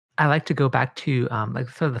I like to go back to like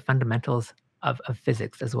sort of the fundamentals of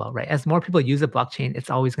physics as well, right? As more people use a blockchain,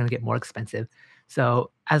 it's always going to get more expensive.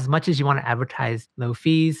 So as much as you want to advertise low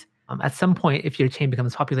fees, at some point, if your chain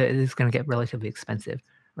becomes popular, it is going to get relatively expensive,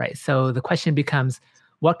 right? So the question becomes,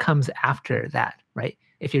 what comes after that, right?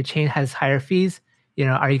 If your chain has higher fees,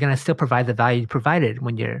 are you going to still provide the value you provided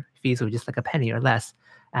when your fees were just like a penny or less?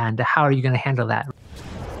 And how are you going to handle that?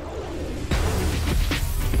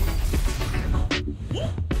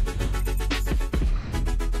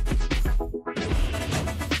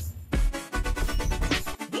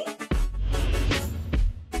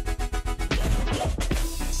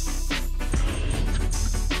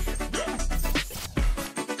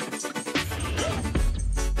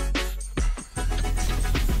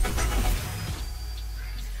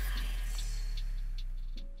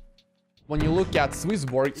 When you look at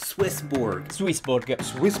Swissborg est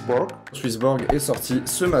sorti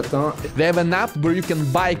ce matin. They have an app where you can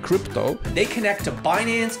buy crypto. They connect to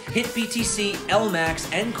Binance, HitBTC, LMAX,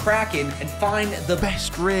 and Kraken and find the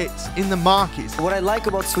best rates in the markets. What I like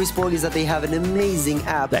about Swissborg is that they have an amazing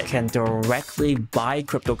app that can directly buy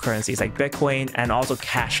cryptocurrencies like Bitcoin and also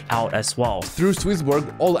cash out as well. Through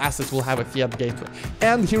Swissborg, all assets will have a fiat gateway.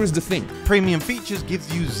 And here is the thing. Premium features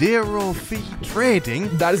gives you zero fee trading.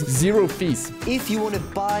 That is zero fees. If you want to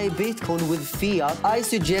buy Bitcoin with fiat, I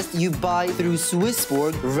suggest you buy through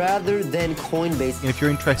Swissborg rather than Coinbase. And if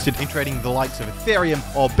you're interested in trading the likes of Ethereum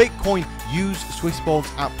or Bitcoin, use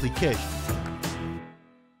Swissborg's application.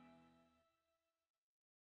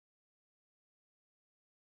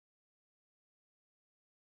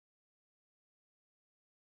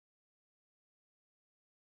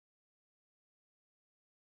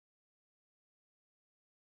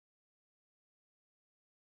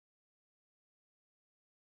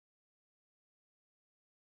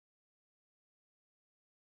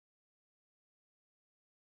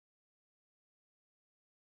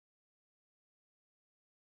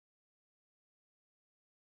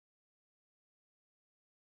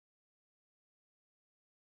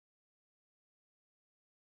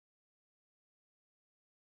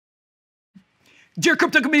 Dear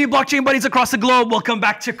crypto community, blockchain buddies across the globe, welcome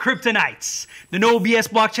back to Cryptonites, the no BS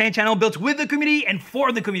blockchain channel built with the community and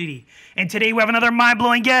for the community. And today we have another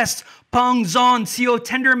mind-blowing guest, Peng Zhong, CEO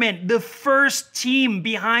Tendermint, the first team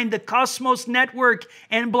behind the Cosmos network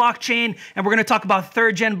and blockchain. And we're going to talk about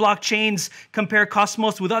third-gen blockchains, compare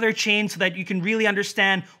Cosmos with other chains so that you can really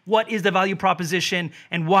understand what is the value proposition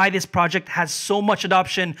and why this project has so much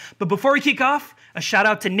adoption. But before we kick off, a shout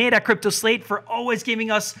out to Nate at CryptoSlate for always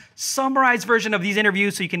giving us summarized version of these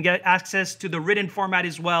interviews so you can get access to the written format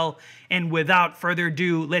as well. And without further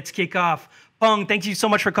ado, let's kick off. Peng, thank you so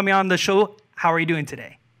much for coming on the show. How are you doing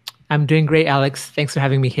today? I'm doing great, Alex. Thanks for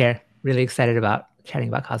having me here. Really excited about chatting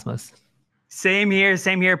about Cosmos. Same here,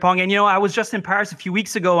 Peng. And I was just in Paris a few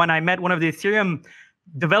weeks ago and I met one of the Ethereum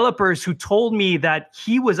developers who told me that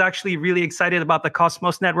he was actually really excited about the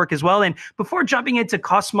Cosmos network as well. And before jumping into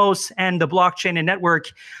Cosmos and the blockchain and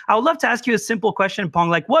network, I would love to ask you a simple question, Peng.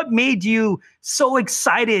 Like, what made you so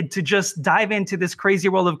excited to just dive into this crazy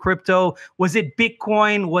world of crypto? Was it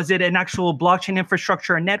Bitcoin? Was it an actual blockchain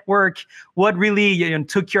infrastructure and network? What really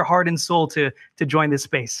took your heart and soul to join this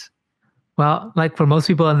space? Well, like for most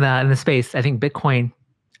people in the space, I think Bitcoin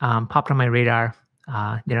popped on my radar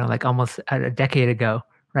like almost a decade ago,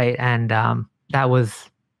 right? And that was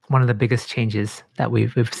one of the biggest changes that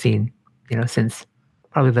we've seen, since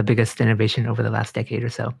probably the biggest innovation over the last decade or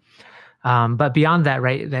so. But beyond that,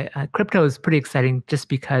 right, crypto is pretty exciting just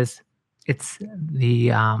because it's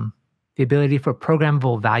the ability for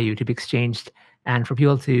programmable value to be exchanged and for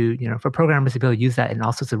people to, for programmers to be able to use that in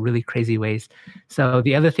all sorts of really crazy ways. So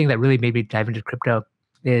the other thing that really made me dive into crypto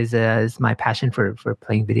is my passion for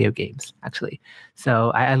playing video games, actually.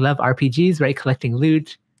 So I love RPGs, right? Collecting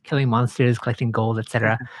loot, killing monsters, collecting gold,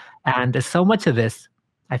 etc. And so much of this,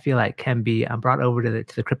 I feel like, can be brought over to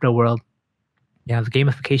the crypto world. The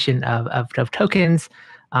gamification of tokens,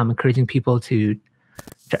 encouraging people to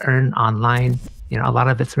earn online. A lot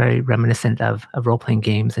of it's very reminiscent of role-playing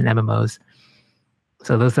games and MMOs.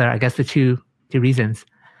 So those are, I guess, the two reasons.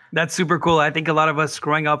 That's super cool. I think a lot of us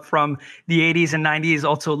growing up from the 80s and 90s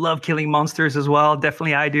also love killing monsters as well.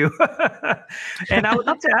 Definitely I do. And I would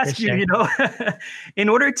love to ask you, in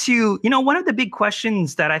order to, one of the big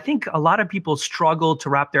questions that I think a lot of people struggle to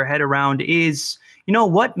wrap their head around is,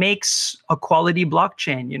 what makes a quality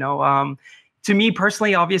blockchain? To me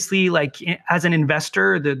personally, obviously, like as an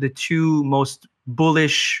investor, the two most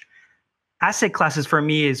bullish asset classes for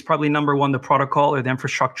me is probably number one, the protocol or the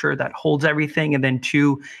infrastructure that holds everything. And then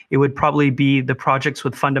two, it would probably be the projects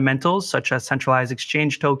with fundamentals, such as centralized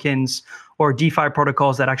exchange tokens or DeFi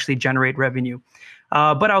protocols that actually generate revenue.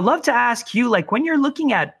 But I would love to ask you, like, when you're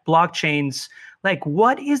looking at blockchains, like,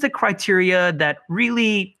 what is the criteria that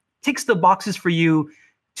really ticks the boxes for you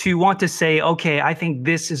to want to say, okay, I think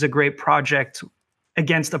this is a great project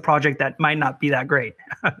against a project that might not be that great?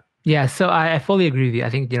 Yeah, so I fully agree with you. I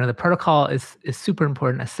think, the protocol is super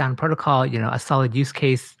important. A sound protocol, a solid use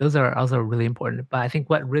case, those are also really important. But I think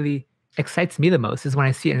what really excites me the most is when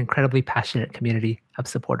I see an incredibly passionate community of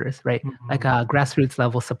supporters, right? Like grassroots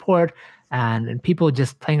level support and people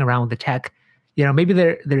just playing around with the tech. Maybe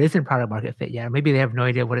there isn't product market fit yet. Maybe they have no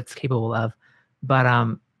idea what it's capable of,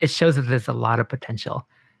 but it shows that there's a lot of potential.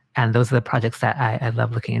 And those are the projects that I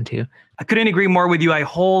love looking into. I couldn't agree more with you. I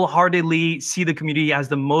wholeheartedly see the community as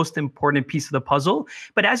the most important piece of the puzzle.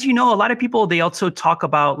 But as you know, a lot of people, they also talk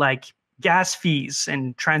about like gas fees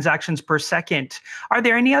and transactions per second. Are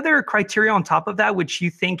there any other criteria on top of that which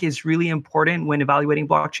you think is really important when evaluating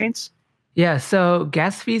blockchains? Yeah, so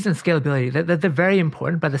gas fees and scalability, they're very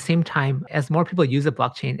important. But at the same time, as more people use a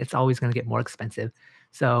blockchain, it's always going to get more expensive.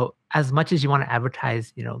 So as much as you want to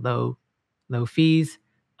advertise, low fees,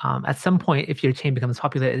 at some point, if your chain becomes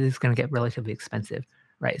popular, it is going to get relatively expensive,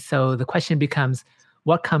 right? So the question becomes,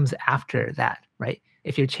 what comes after that, right?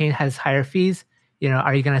 If your chain has higher fees,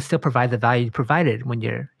 are you going to still provide the value you provided when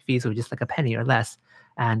your fees were just like a penny or less?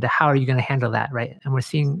 And how are you going to handle that, right? And we're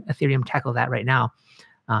seeing Ethereum tackle that right now,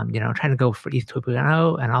 trying to go for ETH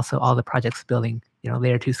 2.0 and also all the projects building,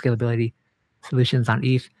 layer 2 scalability solutions on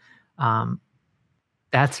ETH.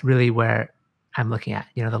 That's really where I'm looking at,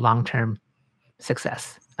 the long-term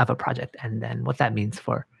success of a project and then what that means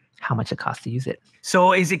for how much it costs to use it.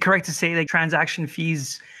 So is it correct to say that transaction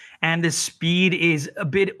fees and the speed is a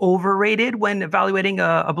bit overrated when evaluating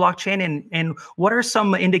a blockchain? And what are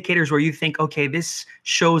some indicators where you think, okay, this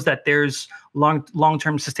shows that there's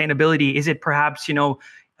long-term sustainability? Is it perhaps,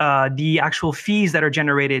 the actual fees that are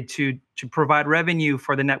generated to provide revenue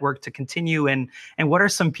for the network to continue? And what are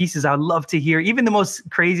some pieces? I'd love to hear. Even the most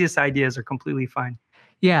craziest ideas are completely fine.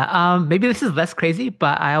 Yeah, maybe this is less crazy,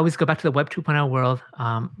 but I always go back to the Web 2.0 world.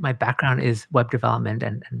 My background is web development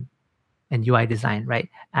and UI design, right?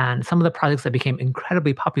 And some of the projects that became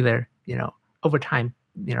incredibly popular, over time,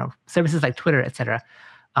 services like Twitter, et cetera,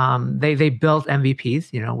 they built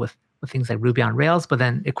MVPs, with things like Ruby on Rails, but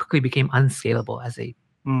then it quickly became unscalable as they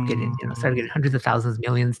started getting hundreds of thousands,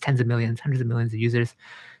 millions, tens of millions, hundreds of millions of users.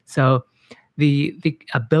 So the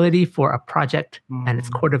ability for a project and its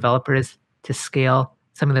core developers to scale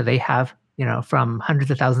something that they have, from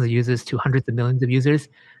hundreds of thousands of users to hundreds of millions of users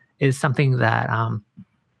is something that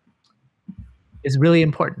is really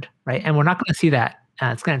important, right? And we're not going to see that.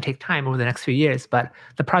 It's going to take time over the next few years, but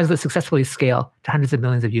the projects that successfully scale to hundreds of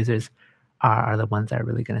millions of users are the ones that are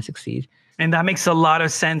really going to succeed. And that makes a lot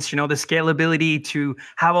of sense, the scalability to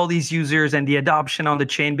have all these users and the adoption on the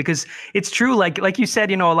chain, because it's true, like you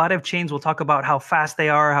said, a lot of chains will talk about how fast they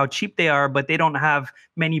are, how cheap they are, but they don't have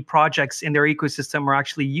many projects in their ecosystem or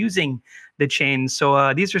actually using the chain.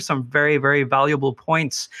 So these are some very, very valuable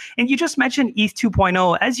points. And you just mentioned ETH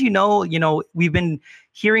 2.0. As you know, we've been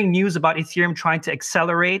hearing news about Ethereum trying to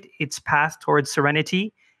accelerate its path towards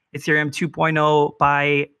Serenity. Ethereum 2.0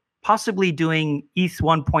 by possibly doing ETH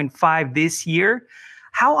 1.5 this year.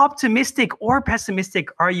 How optimistic or pessimistic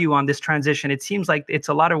are you on this transition? It seems like it's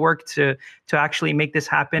a lot of work to actually make this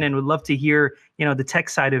happen, and would love to hear, the tech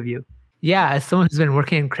side of you. Yeah, as someone who's been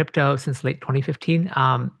working in crypto since late 2015,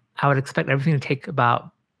 I would expect everything to take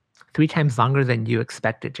about 3 times longer than you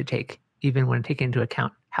expect it to take, even when taking into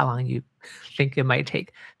account how long you think it might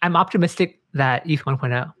take. I'm optimistic that ETH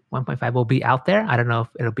 1.0, 1.5 will be out there. I don't know if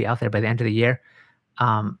it'll be out there by the end of the year.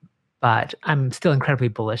 But I'm still incredibly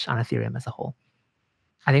bullish on Ethereum as a whole.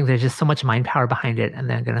 I think there's just so much mind power behind it, and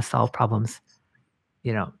they're going to solve problems,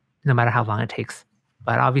 no matter how long it takes.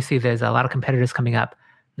 But obviously, there's a lot of competitors coming up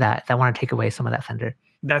that want to take away some of that thunder.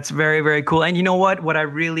 That's very, very cool. And you know what? What I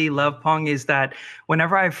really love, Peng, is that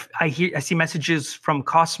whenever I see messages from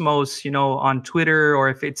Cosmos, on Twitter, or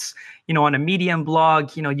if it's, on a Medium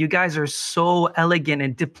blog, you guys are so elegant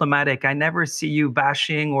and diplomatic. I never see you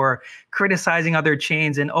bashing or criticizing other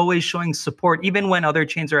chains, and always showing support, even when other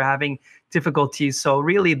chains are having difficulties. So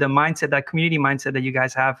really, the mindset, that community mindset that you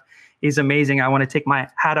guys have, is amazing. I want to take my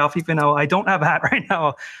hat off, even though I don't have a hat right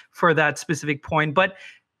now for that specific point. But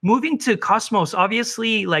moving to Cosmos,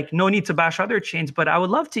 obviously, no need to bash other chains, but I would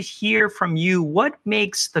love to hear from you, what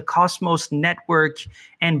makes the Cosmos network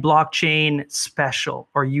and blockchain special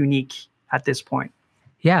or unique at this point?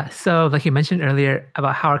 Yeah. So like you mentioned earlier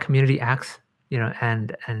about how our community acts,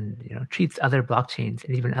 and treats other blockchains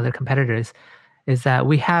and even other competitors, is that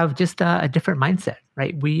we have just a different mindset,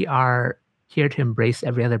 right? We are here to embrace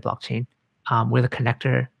every other blockchain. We're the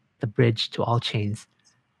connector, the bridge to all chains.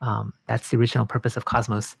 That's the original purpose of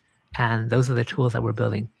Cosmos, and those are the tools that we're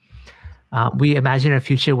building. We imagine a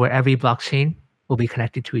future where every blockchain will be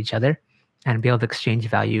connected to each other and be able to exchange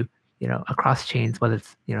value, across chains, whether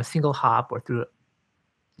it's single hop or through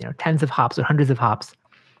tens of hops or hundreds of hops.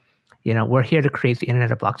 We're here to create the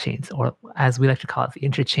internet of blockchains, or as we like to call it, the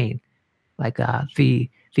interchain, like the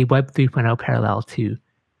Web 3.0 parallel to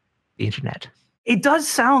the internet. It does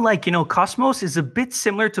sound like, Cosmos is a bit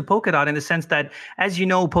similar to Polkadot in the sense that, as you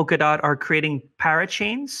know, Polkadot are creating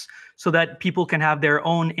parachains so that people can have their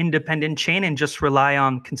own independent chain and just rely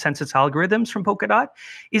on consensus algorithms from Polkadot.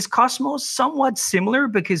 Is Cosmos somewhat similar?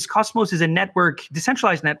 Because Cosmos is a network,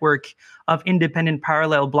 decentralized network of independent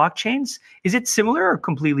parallel blockchains. Is it similar or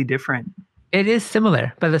completely different? It is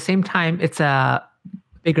similar, but at the same time, it's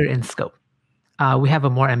bigger in scope. We have a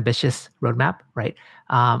more ambitious roadmap, right?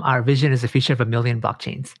 Our vision is a future of 1 million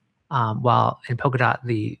blockchains, while in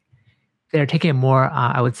Polkadot, they're taking a more,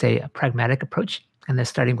 I would say, a pragmatic approach, and they're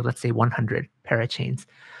starting with, let's say, 100 parachains.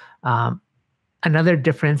 Another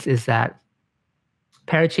difference is that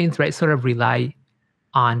parachains, right, sort of rely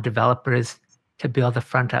on developers to be able to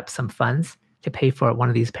front up some funds to pay for one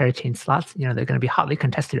of these parachain slots. They're going to be hotly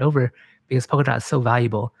contested over because Polkadot is so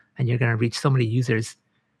valuable, and you're going to reach so many users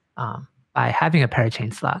by having a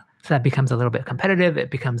parachain slot. So that becomes a little bit competitive.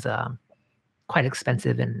 It becomes quite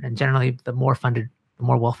expensive, and generally, the more well-funded,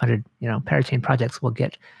 parachain projects will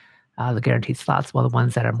get the guaranteed slots, while the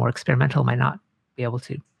ones that are more experimental might not be able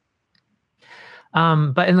to.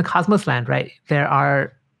 But in the Cosmos land, right, there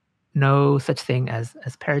are no such thing as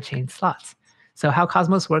parachain slots. So how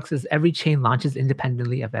Cosmos works is every chain launches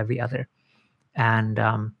independently of every other, and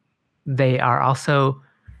they are also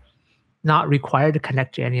not required to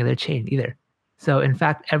connect to any other chain either. So in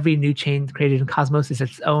fact, every new chain created in Cosmos is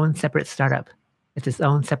its own separate startup. It's its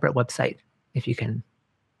own separate website, if you can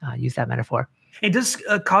use that metaphor. And does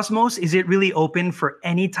Cosmos, is it really open for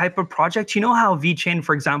any type of project? You know how VeChain,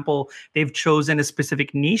 for example, they've chosen a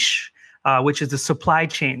specific niche, which is the supply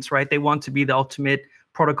chains, right? They want to be the ultimate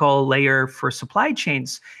protocol layer for supply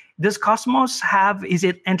chains. Does Cosmos is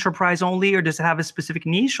it enterprise only, or does it have a specific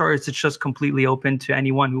niche, or is it just completely open to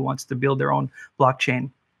anyone who wants to build their own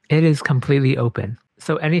blockchain? It is completely open.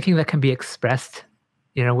 So anything that can be expressed,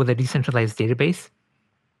 with a decentralized database,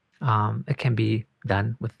 it can be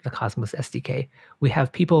done with the Cosmos SDK. We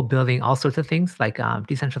have people building all sorts of things like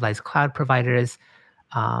decentralized cloud providers.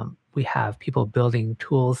 We have people building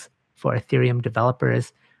tools for Ethereum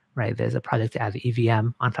developers, right? There's a project to add the EVM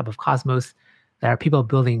on top of Cosmos. There are people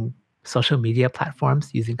building social media platforms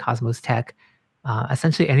using Cosmos tech.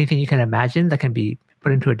 Essentially anything you can imagine that can be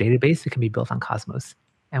put into a database, it can be built on Cosmos.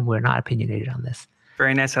 And we're not opinionated on this.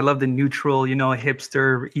 Very nice. I love the neutral,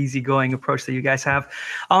 hipster, easygoing approach that you guys have.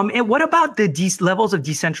 And what about the levels of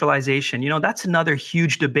decentralization? That's another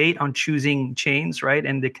huge debate on choosing chains, right?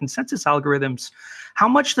 And the consensus algorithms. How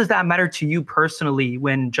much does that matter to you personally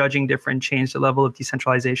when judging different chains, the level of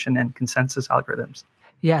decentralization and consensus algorithms?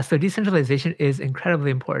 Yeah, so decentralization is incredibly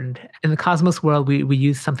important. In the Cosmos world, we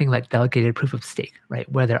use something like delegated proof of stake, right?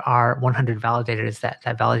 Where there are 100 validators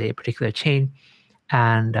that validate a particular chain.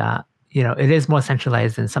 And it is more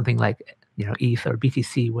centralized than something like ETH or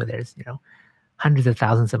BTC, where there's hundreds of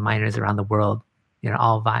thousands of miners around the world,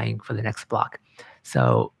 all vying for the next block.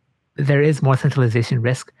 So there is more centralization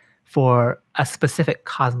risk for a specific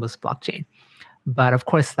Cosmos blockchain. But of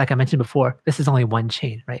course, like I mentioned before, this is only one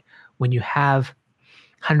chain, right? When you have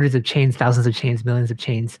hundreds of chains, thousands of chains, millions of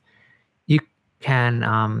chains, you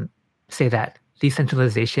can say that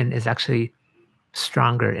decentralization is actually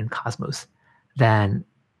stronger in Cosmos than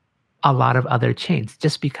a lot of other chains,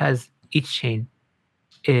 just because each chain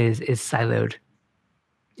is siloed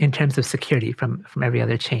in terms of security from every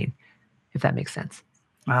other chain, if that makes sense.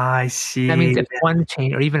 I see. That means if one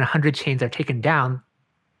chain or even 100 chains are taken down,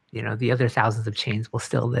 the other thousands of chains will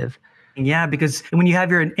still live. Yeah, because when you have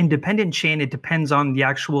your independent chain, it depends on the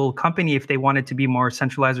actual company if they want it to be more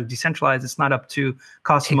centralized or decentralized. It's not up to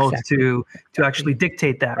Cosmos to actually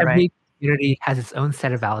dictate that, right? Every community has its own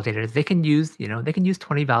set of validators. They can use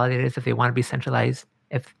 20 validators if they want to be centralized.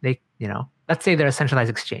 If they, let's say they're a centralized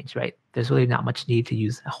exchange, right? There's really not much need to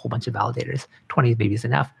use a whole bunch of validators. 20 maybe is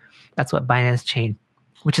enough. That's what Binance Chain,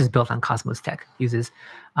 which is built on Cosmos Tech, uses.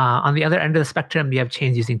 On the other end of the spectrum, you have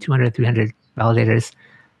chains using 200, 300 validators.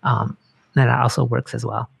 That also works as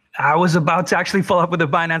well. I was about to actually follow up with the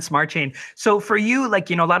Binance Smart Chain. So for you,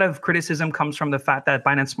 like, a lot of criticism comes from the fact that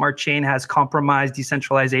Binance Smart Chain has compromised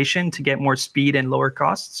decentralization to get more speed and lower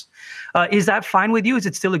costs. Is that fine with you? Is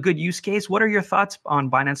it still a good use case? What are your thoughts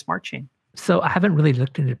on Binance Smart Chain? So I haven't really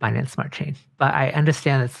looked into Binance Smart Chain, but I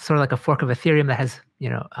understand it's sort of like a fork of Ethereum that has,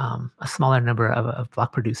 a smaller number of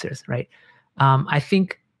block producers, right? I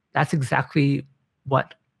think that's exactly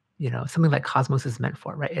what, something like Cosmos is meant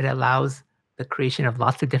for, right? It allows the creation of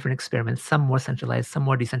lots of different experiments, some more centralized, some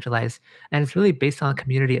more decentralized, and it's really based on the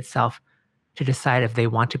community itself to decide if they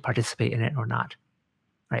want to participate in it or not,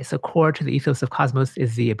 right? So core to the ethos of Cosmos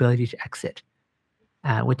is the ability to exit,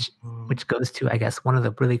 which goes to, I guess, one of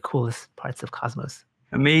the really coolest parts of Cosmos.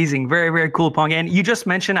 Amazing. Very, very cool, Peng. And you just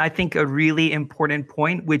mentioned, I think, a really important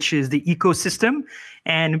point, which is the ecosystem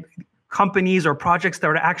and companies or projects that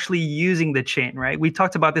are actually using the chain, right? We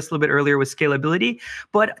talked about this a little bit earlier with scalability,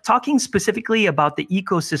 but talking specifically about the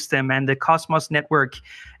ecosystem and the Cosmos network,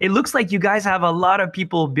 it looks like you guys have a lot of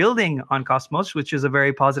people building on Cosmos, which is a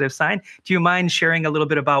very positive sign. Do you mind sharing a little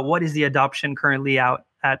bit about what is the adoption currently out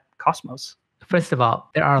at Cosmos? First of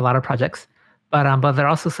all, there are a lot of projects, but there are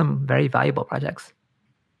also some very valuable projects.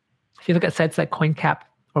 If you look at sites like CoinCap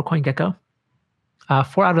or CoinGecko,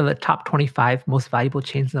 4 out of the top 25 most valuable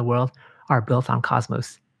chains in the world are built on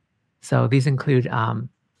Cosmos. So these include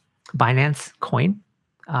Binance Coin,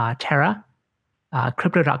 Terra,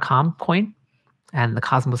 Crypto.com Coin, and the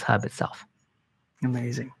Cosmos Hub itself.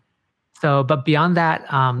 Amazing. So, but beyond that,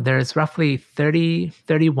 there's roughly 31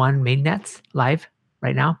 mainnets live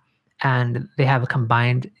right now, and they have a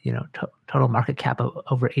combined, total market cap of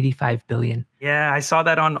over 85 billion. Yeah, I saw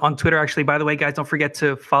that on Twitter. Actually, by the way, guys, don't forget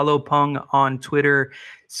to follow Peng on Twitter.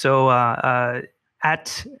 So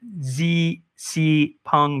at ZC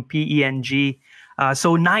Peng, Peng.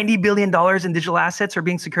 So $90 billion in digital assets are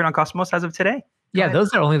being secured on Cosmos as of today. Yeah,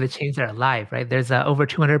 those are only the chains that are live, right? There's over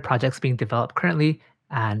 200 projects being developed currently,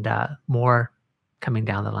 and more coming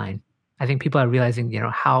down the line. I think people are realizing,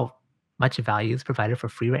 how much value is provided for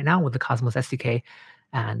free right now with the Cosmos SDK.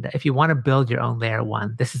 And if you want to build your own layer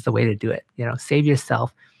one, this is the way to do it. Save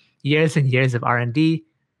yourself years and years of R&D,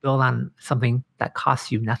 build on something that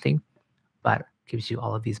costs you nothing, but gives you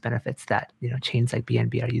all of these benefits that chains like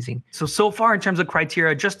BNB are using. So far in terms of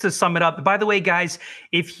criteria, just to sum it up, by the way, guys,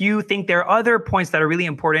 if you think there are other points that are really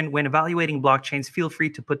important when evaluating blockchains, feel free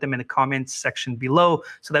to put them in the comments section below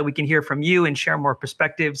so that we can hear from you and share more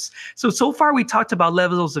perspectives. So far we talked about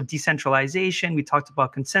levels of decentralization, we talked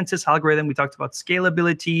about consensus algorithm, we talked about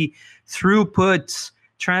scalability, throughput,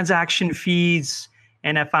 transaction fees,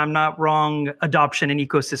 and if I'm not wrong, adoption and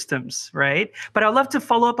ecosystems, right? But I'd love to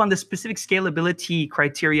follow up on the specific scalability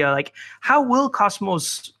criteria. Like, how will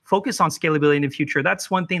Cosmos focus on scalability in the future? That's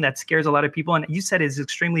one thing that scares a lot of people. And you said is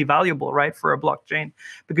extremely valuable, right, for a blockchain,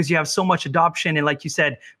 because you have so much adoption. And like you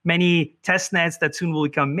said, many test nets that soon will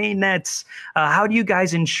become main nets. How do you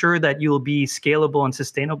guys ensure that you'll be scalable and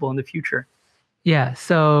sustainable in the future? Yeah,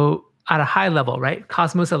 so at a high level, right,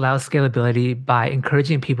 Cosmos allows scalability by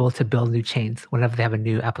encouraging people to build new chains whenever they have a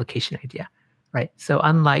new application idea, right? So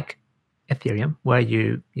unlike Ethereum, where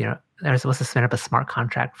they're supposed to spin up a smart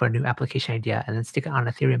contract for a new application idea and then stick it on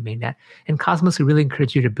Ethereum mainnet, in Cosmos, we really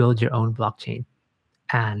encourage you to build your own blockchain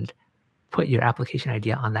and put your application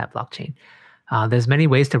idea on that blockchain. There's many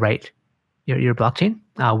ways to write your blockchain.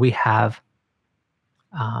 We have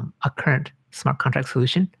a current smart contract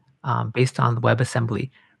solution based on WebAssembly.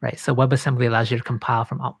 Right, so WebAssembly allows you to compile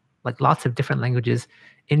from lots of different languages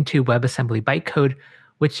into WebAssembly bytecode,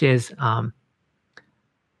 which is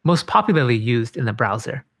most popularly used in the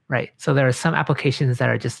browser. Right, so there are some applications that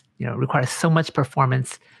are just require so much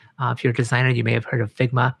performance. If you're a designer, you may have heard of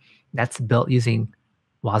Figma. That's built using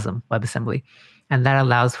WASM, WebAssembly, and that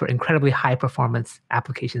allows for incredibly high performance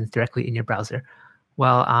applications directly in your browser.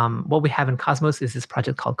 Well, what we have in Cosmos is this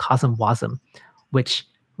project called Cosm WASM, which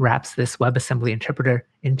wraps this WebAssembly interpreter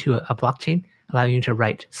into a blockchain, allowing you to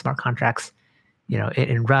write smart contracts,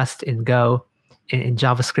 in Rust, in Go, in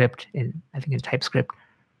JavaScript, I think in TypeScript,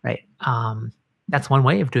 right? That's one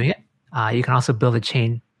way of doing it. You can also build a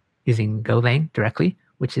chain using Golang directly,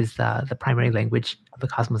 which is the primary language of the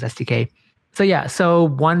Cosmos SDK. So yeah, so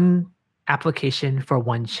one application for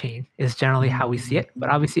one chain is generally how we see it. But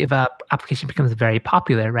obviously, if an application becomes very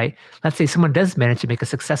popular, right? Let's say someone does manage to make a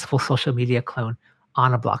successful social media clone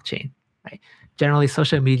on a blockchain, right? Generally,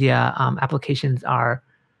 social media applications are,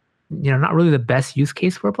 not really the best use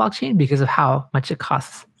case for a blockchain because of how much it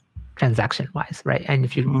costs transaction-wise, right? And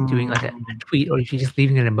if you're doing like a tweet, or if you're just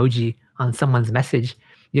leaving an emoji on someone's message,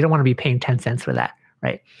 you don't want to be paying 10 cents for that,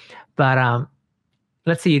 right? But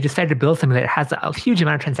let's say you decide to build something that has a huge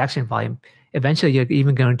amount of transaction volume. Eventually, you're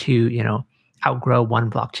even going to, outgrow one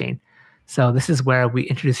blockchain. So this is where we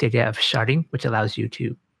introduce the idea of sharding, which allows you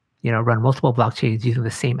to, run multiple blockchains using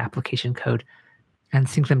the same application code and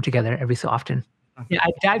sync them together every so often. Yeah,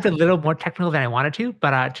 I dived a little more technical than I wanted to,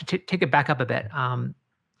 but to take it back up a bit,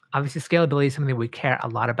 obviously scalability is something we care a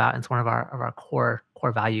lot about, and it's one of our core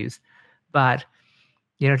values. But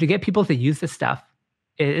to get people to use this stuff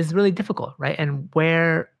is really difficult, right? And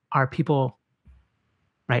where are people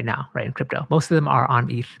right now, right, in crypto? Most of them are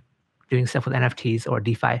on ETH, doing stuff with NFTs or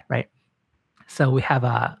DeFi, right? So we have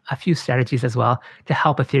a few strategies as well to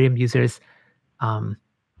help Ethereum users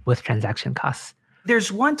with transaction costs.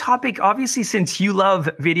 There's one topic, obviously, since you love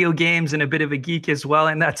video games and a bit of a geek as well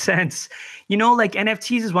in that sense, like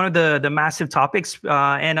NFTs is one of the massive topics.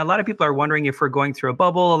 And a lot of people are wondering if we're going through a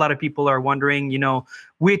bubble. A lot of people are wondering,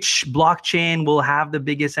 which blockchain will have the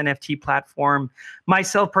biggest NFT platform.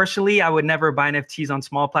 Myself, personally, I would never buy NFTs on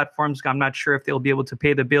small platforms. I'm not sure if they'll be able to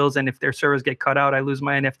pay the bills. And if their servers get cut out, I lose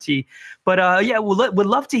my NFT. But yeah, would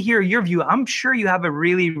love to hear your view. I'm sure you have a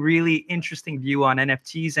really, really interesting view on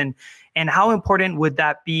NFTs and how important would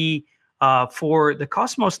that be for the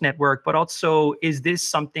Cosmos network? But also, is this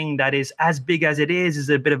something that is as big as it is? Is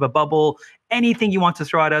it a bit of a bubble? Anything you want to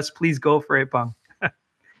throw at us, please go for it, Peng.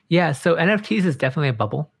 Yeah, so NFTs is definitely a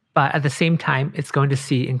bubble, but at the same time, it's going to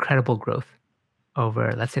see incredible growth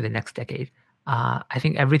over, let's say, the next decade. I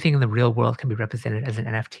think everything in the real world can be represented as an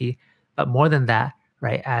NFT, but more than that,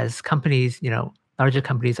 right? As companies, larger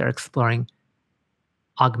companies are exploring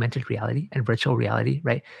augmented reality and virtual reality,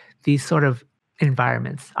 right? These sort of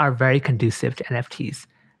environments are very conducive to NFTs,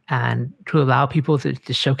 and to allow people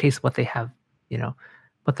to showcase what they have,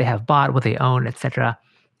 what they have bought, what they own, etc.,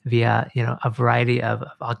 via a variety of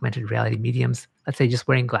augmented reality mediums. Let's say just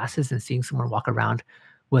wearing glasses and seeing someone walk around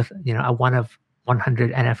with a 1 of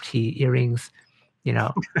 100 NFT earrings,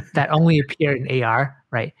 that only appear in AR,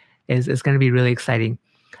 right? Is going to be really exciting.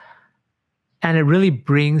 And it really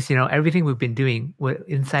brings, everything we've been doing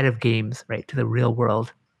inside of games, right, to the real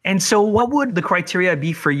world. And so what would the criteria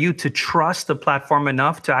be for you to trust the platform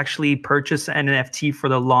enough to actually purchase an NFT for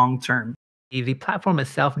the long term? The platform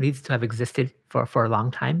itself needs to have existed for a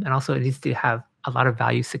long time, and also it needs to have a lot of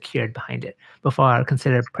value secured behind it before I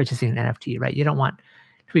consider purchasing an NFT, right? You don't want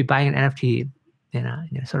to be buying an NFT in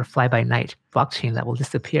a sort of fly-by-night blockchain that will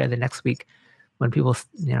disappear the next week when people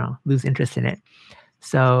lose interest in it.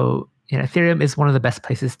 So Ethereum is one of the best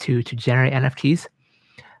places to generate NFTs,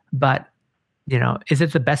 but is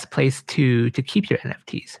it the best place to keep your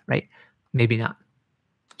NFTs, right? Maybe not,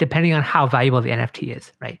 depending on how valuable the NFT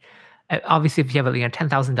is, right? Obviously, if you have a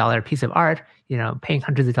 $10,000 piece of art, paying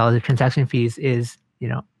hundreds of dollars of transaction fees is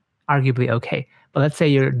arguably okay. But let's say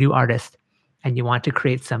you're a new artist and you want to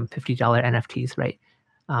create some $50 NFTs, right?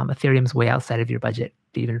 Ethereum's way outside of your budget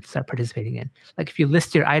to even start participating in. Like if you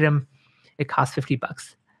list your item, it costs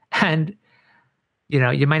 $50, and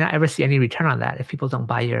you might not ever see any return on that if people don't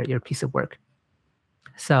buy your piece of work.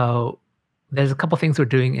 So there's a couple things we're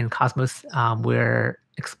doing in Cosmos. We're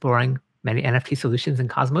exploring many NFT solutions in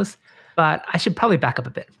Cosmos, but I should probably back up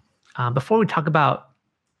a bit. Before we talk about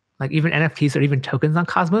like even NFTs or even tokens on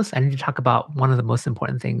Cosmos, I need to talk about one of the most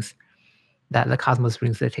important things that the Cosmos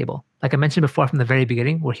brings to the table. Like I mentioned before from the very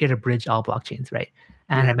beginning, we're here to bridge all blockchains, right?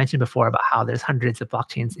 And I mentioned before about how there's hundreds of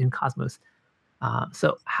blockchains in Cosmos.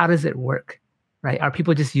 So how does it work, right? Are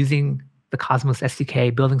people just using the Cosmos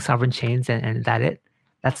SDK, building sovereign chains, and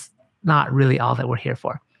that's not really all that we're here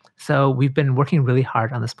for. So we've been working really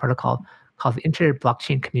hard on this protocol called the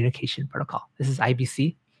Inter-Blockchain Communication Protocol. This is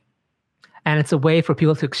IBC. And it's a way for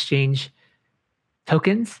people to exchange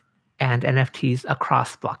tokens and NFTs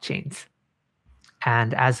across blockchains.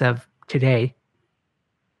 And as of today,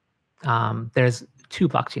 there's 2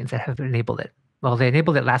 blockchains that have enabled it. Well, they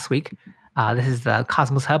enabled it last week. This is the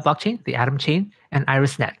Cosmos Hub blockchain, the Atom chain, and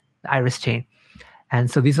IrisNet, the Iris chain. And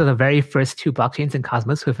so these are the very first 2 blockchains in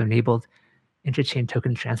Cosmos who have enabled interchain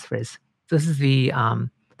token transfers. So this is the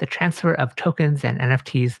transfer of tokens and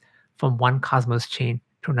NFTs from one Cosmos chain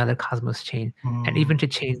to another Cosmos chain, and even to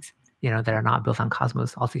chains that are not built on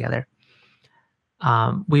Cosmos altogether.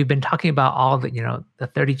 We've been talking about all the the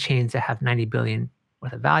 30 chains that have 90 billion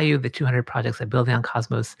worth of value, the 200 projects that are building on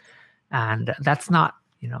Cosmos, and that's not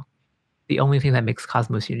the only thing that makes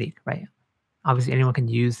Cosmos unique, right? Obviously, anyone can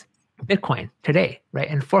use Bitcoin today, right?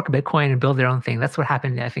 And fork Bitcoin and build their own thing. That's what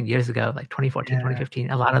happened, I think, years ago, like 2014, 2015.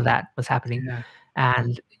 A lot of that was happening.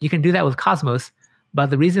 And you can do that with Cosmos. But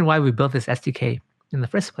the reason why we built this SDK in the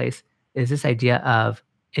first place is this idea of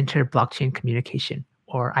inter-blockchain communication,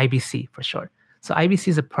 or IBC for short. So IBC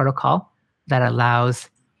is a protocol that allows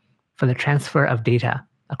for the transfer of data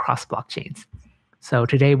across blockchains. So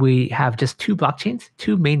today we have just two blockchains,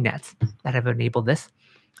 two main nets that have enabled this.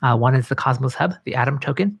 One is the Cosmos Hub, the Atom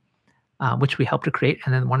token, which we helped to create,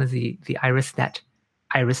 and then one is the Iris Net,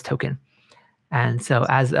 Iris token. And so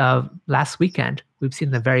as of last weekend, we've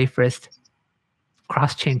seen the very first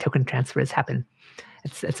cross-chain token transfers happen.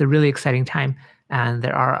 It's a really exciting time, and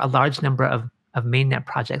there are a large number of mainnet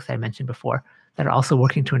projects that I mentioned before that are also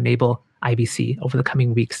working to enable IBC over the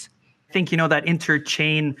coming weeks. I think, that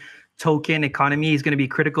interchain token economy is going to be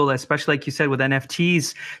critical, especially like you said with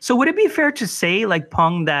NFTs. So would it be fair to say, like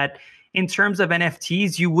Peng, that in terms of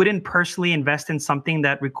NFTs, you wouldn't personally invest in something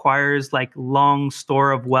that requires like long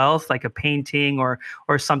store of wealth, like a painting or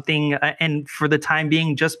something, and for the time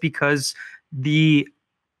being, just because the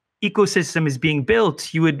ecosystem is being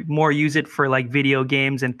built, you would more use it for like video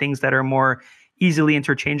games and things that are more easily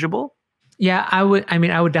interchangeable? Yeah, I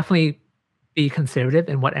would definitely be conservative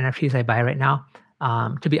in what NFTs I buy right now.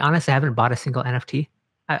 To be honest, I haven't bought a single NFT.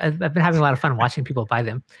 I've been having a lot of fun watching people buy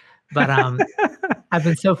them, but I've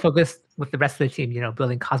been so focused with the rest of the team,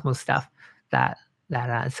 building Cosmos stuff that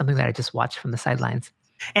it's something that I just watch from the sidelines.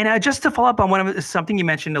 And just to follow up on something you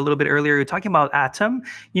mentioned a little bit earlier, you're talking about Atom.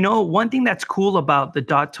 One thing that's cool about the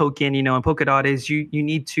DOT token, and Polkadot is you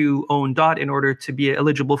need to own DOT in order to be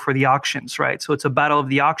eligible for the auctions, right? So it's a battle of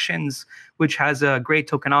the auctions, which has a great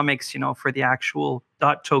tokenomics, for the actual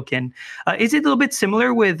DOT token. Is it a little bit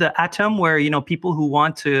similar with Atom, where people who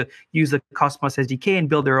want to use the Cosmos SDK and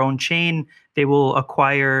build their own chain, they will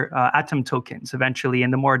acquire Atom tokens eventually,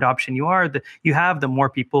 and the more adoption you have, the more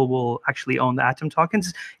people will actually own the Atom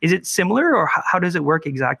tokens. Is it similar, or how does it work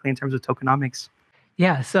exactly in terms of tokenomics?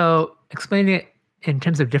 Yeah, so explaining it in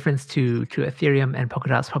terms of difference to Ethereum and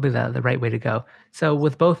Polkadot is probably the right way to go. So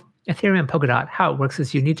with both Ethereum and Polkadot, how it works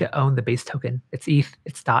is you need to own the base token. It's ETH,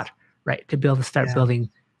 it's DOT, right, to start building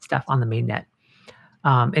stuff on the mainnet.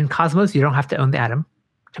 In Cosmos, you don't have to own the Atom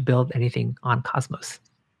to build anything on Cosmos,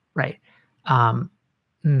 right? And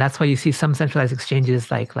that's why you see some centralized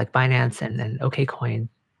exchanges like Binance and OKCoin,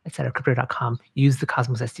 et cetera, Crypto.com, use the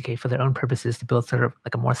Cosmos SDK for their own purposes to build sort of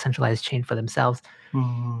like a more centralized chain for themselves.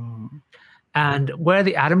 And where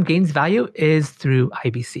the Atom gains value is through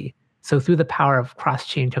IBC. So through the power of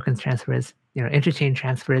cross-chain token transfers, interchain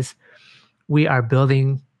transfers, we are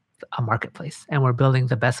building a marketplace, and we're building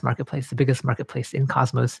the best marketplace, the biggest marketplace in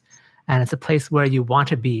Cosmos. And it's a place where you want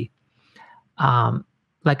to be.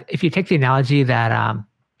 Like if you take the analogy that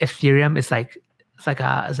Ethereum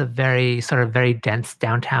is a very sort of very dense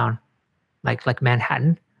downtown, like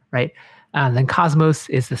Manhattan, right? And then Cosmos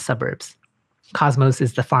is the suburbs. Cosmos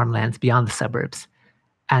is the farmlands beyond the suburbs.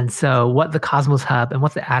 And so what the Cosmos Hub and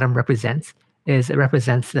what the Atom represents is it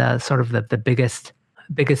represents the sort of the biggest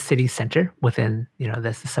city center within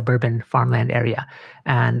this suburban farmland area.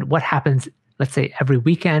 And what happens, let's say every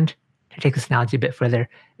weekend, to take this analogy a bit further,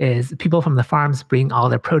 is people from the farms bring all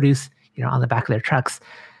their produce on the back of their trucks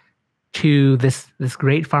to this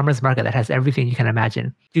great farmers market that has everything you can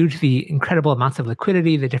imagine. Due to the incredible amounts of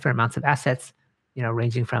liquidity, the different amounts of assets,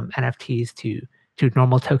 ranging from NFTs to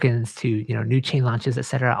normal tokens to new chain launches, et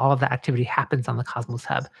cetera, all of that activity happens on the Cosmos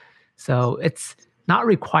Hub. So it's not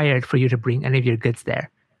required for you to bring any of your goods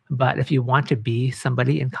there. But if you want to be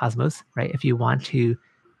somebody in Cosmos, right, if you want to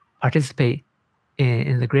participate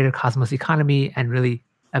in the greater Cosmos economy and really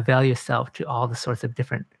avail yourself to all the sorts of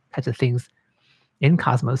different types of things in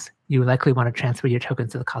Cosmos, you likely want to transfer your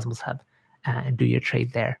tokens to the Cosmos Hub and do your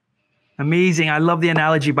trade there. Amazing. I love the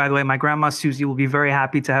analogy, by the way. My grandma Susie will be very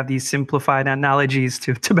happy to have these simplified analogies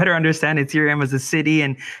to better understand Ethereum as a city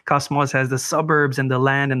and Cosmos as the suburbs and the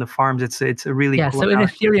land and the farms. It's a really cool so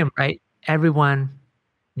analogy. In Ethereum, right, everyone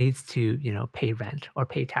needs to pay rent or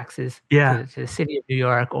pay taxes to the city of New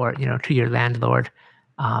York or to your landlord.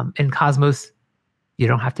 In Cosmos, you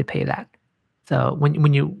don't have to pay that. So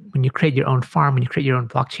when you create your own farm, when you create your own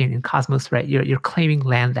blockchain in Cosmos, right, you're claiming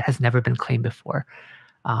land that has never been claimed before.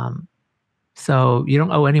 So you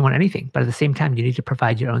don't owe anyone anything, but at the same time, you need to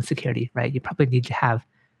provide your own security, right? You probably need to have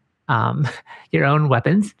your own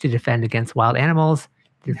weapons to defend against wild animals,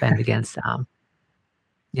 to defend against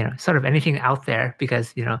sort of anything out there,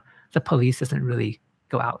 because the police doesn't really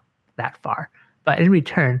go out that far. But in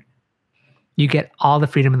return, you get all the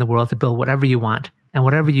freedom in the world to build whatever you want, and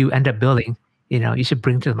whatever you end up building, you should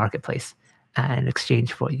bring to the marketplace in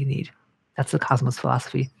exchange for what you need. That's the Cosmos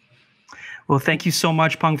philosophy. Well, thank you so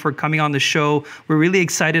much, Peng, for coming on the show. We're really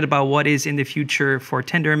excited about what is in the future for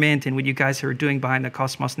Tendermint and what you guys are doing behind the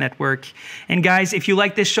Cosmos network. And guys, if you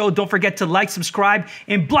like this show, don't forget to like, subscribe,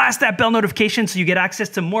 and blast that bell notification so you get access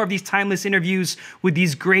to more of these timeless interviews with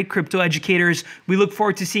these great crypto educators. We look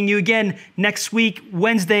forward to seeing you again next week,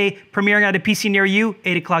 Wednesday, premiering at a PC near you,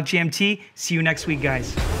 8 o'clock GMT. See you next week,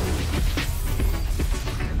 guys.